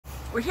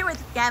We're here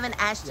with Gavin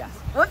Ashton. Yes.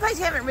 One place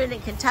you haven't ridden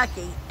in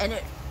Kentucky, and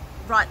it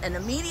brought an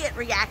immediate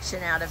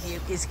reaction out of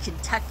you, is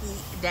Kentucky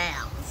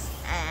Downs.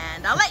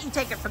 And I'll let you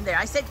take it from there.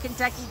 I said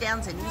Kentucky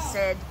Downs, and you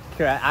said...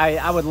 Correct.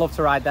 I would love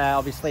to ride there.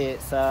 Obviously,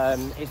 it's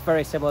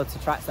very similar to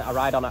tracks that I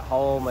ride on at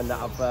home and that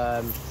I've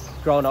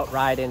grown up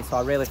riding. So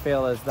I really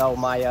feel as though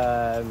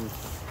I'll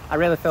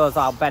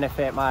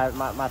benefit.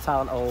 My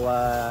talent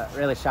will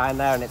really shine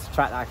there, and it's a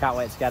track that I can't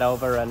wait to get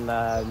over, and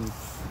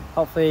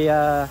hopefully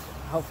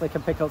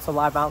can pick up some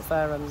live mounts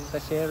there and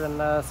this year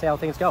and see how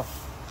things go.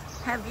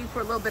 Have you, for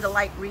a little bit of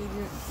light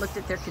reading, looked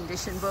at their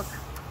condition book?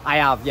 I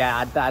have,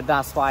 yeah.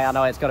 That's why I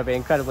know it's going to be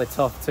incredibly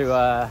tough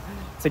to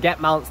get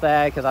mounts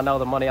there, because I know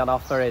the money on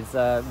offer is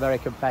very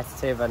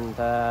competitive, and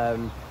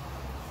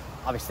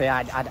obviously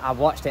I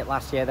watched it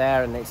last year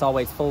there, and it's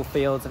always full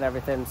fields and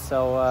everything.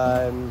 So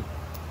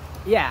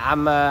yeah,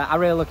 I'm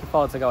really looking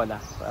forward to going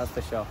there. That's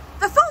for sure.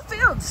 The full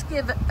fields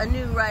give a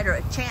new rider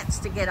a chance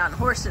to get on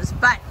horses,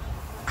 but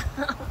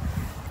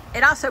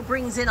it also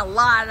brings in a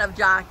lot of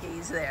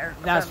jockeys there.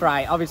 That's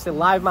right. Obviously,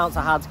 live mounts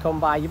are hard to come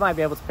by. You might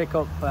be able to pick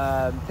up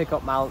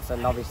mounts,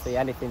 and obviously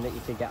anything that you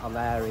can get on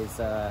there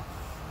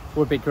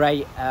would be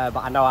great. But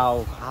I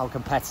know how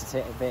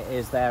competitive it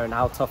is there and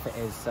how tough it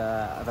is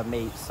of a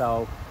meet.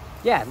 So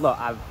yeah, look,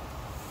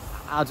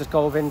 I'll just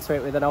go into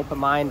it with an open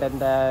mind,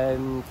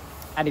 and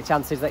any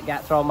chances that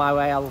get thrown my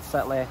way, I'll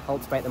certainly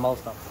hope to make the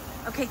most of.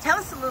 Okay, tell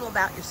us a little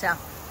about yourself,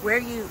 where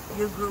you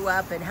grew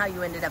up and how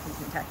you ended up in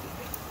Kentucky.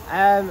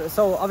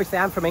 So obviously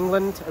I'm from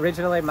England,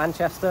 originally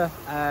Manchester,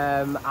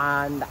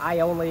 and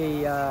I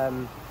only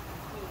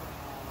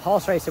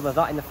horse racing was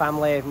not in the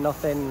family,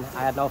 nothing.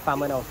 I had no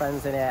family, no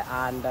friends in it,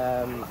 and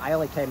I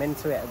only came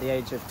into it at the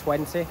age of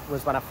 20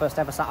 was when I first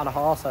ever sat on a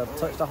horse or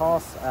touched a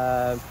horse.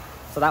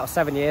 So that was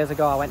 7 years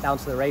ago. I went down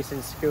to the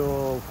racing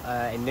school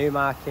in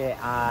Newmarket,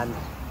 and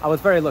I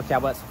was very lucky. I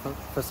worked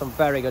for some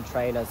very good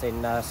trainers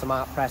in Sir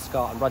Mark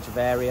Prescott and Roger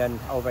Varian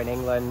over in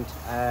England.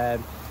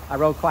 I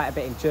rode quite a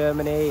bit in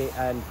Germany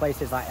and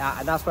places like that,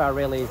 and that's where I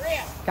really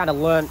kind of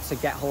learnt to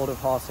get hold of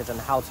horses and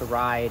how to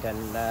ride,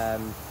 and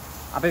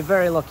I've been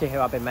very lucky who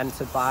I've been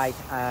mentored by,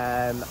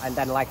 and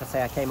then, like I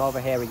say, I came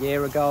over here a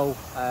year ago,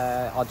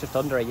 or just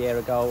under a year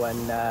ago,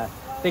 and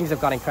things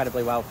have gone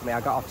incredibly well for me.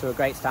 I got off to a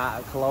great start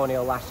at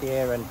Colonial last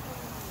year, and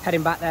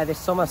heading back there this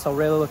summer, so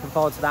really looking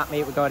forward to that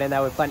meet. We're going in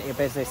there with plenty of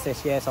business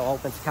this year, so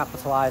hoping to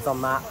capitalise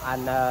on that,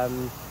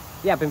 and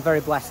yeah, I've been very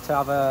blessed to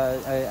have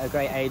a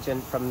great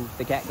agent from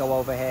the get-go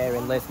over here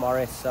in Liz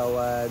Morris. So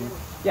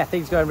yeah,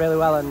 things going really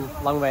well, and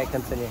long way to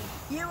continue.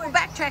 You were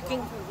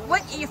backtracking.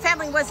 Your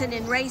family wasn't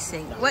in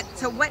racing. What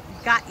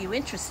got you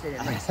interested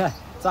in racing?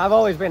 So I've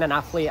always been an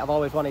athlete. I've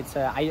always wanted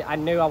to. I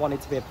knew I wanted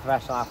to be a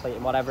professional athlete,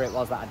 and whatever it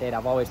was that I did,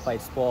 I've always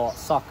played sport.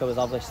 Soccer was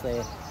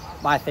obviously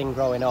my thing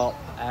growing up.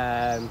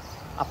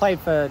 I played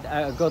for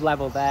a good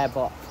level there,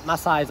 but my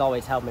size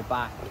always held me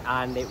back.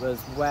 And it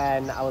was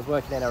when I was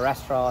working in a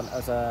restaurant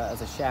as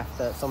a chef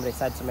that somebody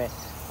said to me,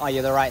 "Oh,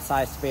 you're the right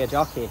size to be a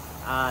jockey."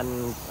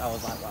 And I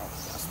was like, well,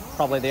 that's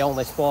probably the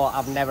only sport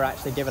I've never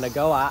actually given a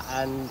go at.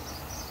 And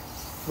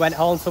went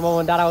home to mum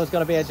and dad I was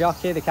going to be a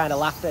jockey. They kind of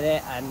laughed at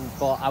it,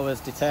 but I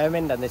was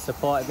determined, and they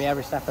supported me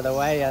every step of the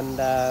way.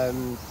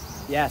 And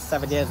yeah,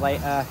 7 years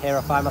later, here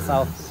I find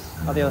myself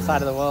on the other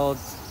side of the world,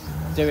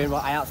 doing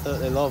what I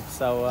absolutely love.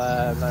 So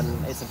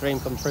and it's a dream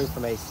come true for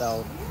me,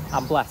 so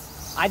I'm blessed.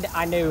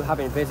 I knew,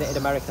 having visited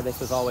America,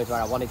 this was always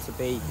where I wanted to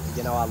be.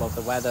 You know, I love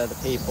the weather, the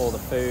people, the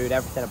food,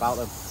 everything about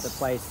the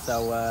place.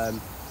 So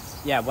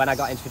yeah, when I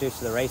got introduced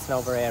to the racing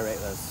over here,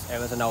 it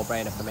was a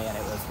no-brainer for me, and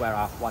it was where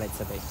I wanted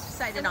to be.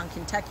 Decided on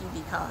Kentucky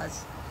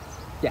because?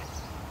 Yeah,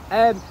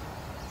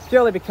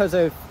 purely because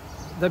of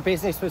the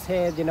business was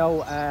here. You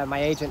know,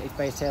 my agent is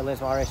based here, Liz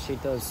Morris.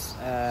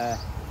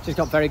 She's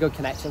got very good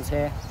connections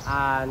here,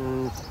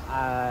 and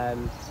I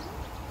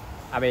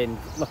mean,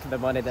 look at the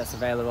money that's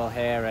available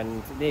here,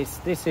 and this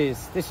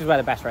is where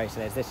the best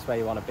racing is. This is where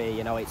you want to be.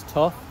 You know, it's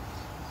tough.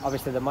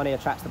 Obviously, the money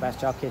attracts the best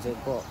jockeys,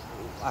 but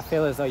I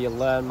feel as though you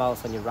learn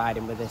most when you're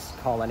riding with this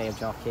colony of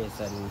jockeys,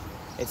 and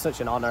it's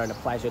such an honour and a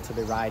pleasure to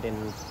be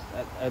riding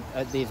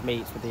at these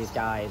meets with these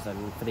guys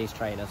and for these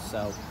trainers.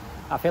 So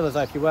I feel as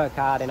though if you work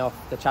hard enough,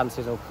 the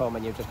chances will come,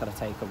 and you've just got to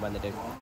take them when they do.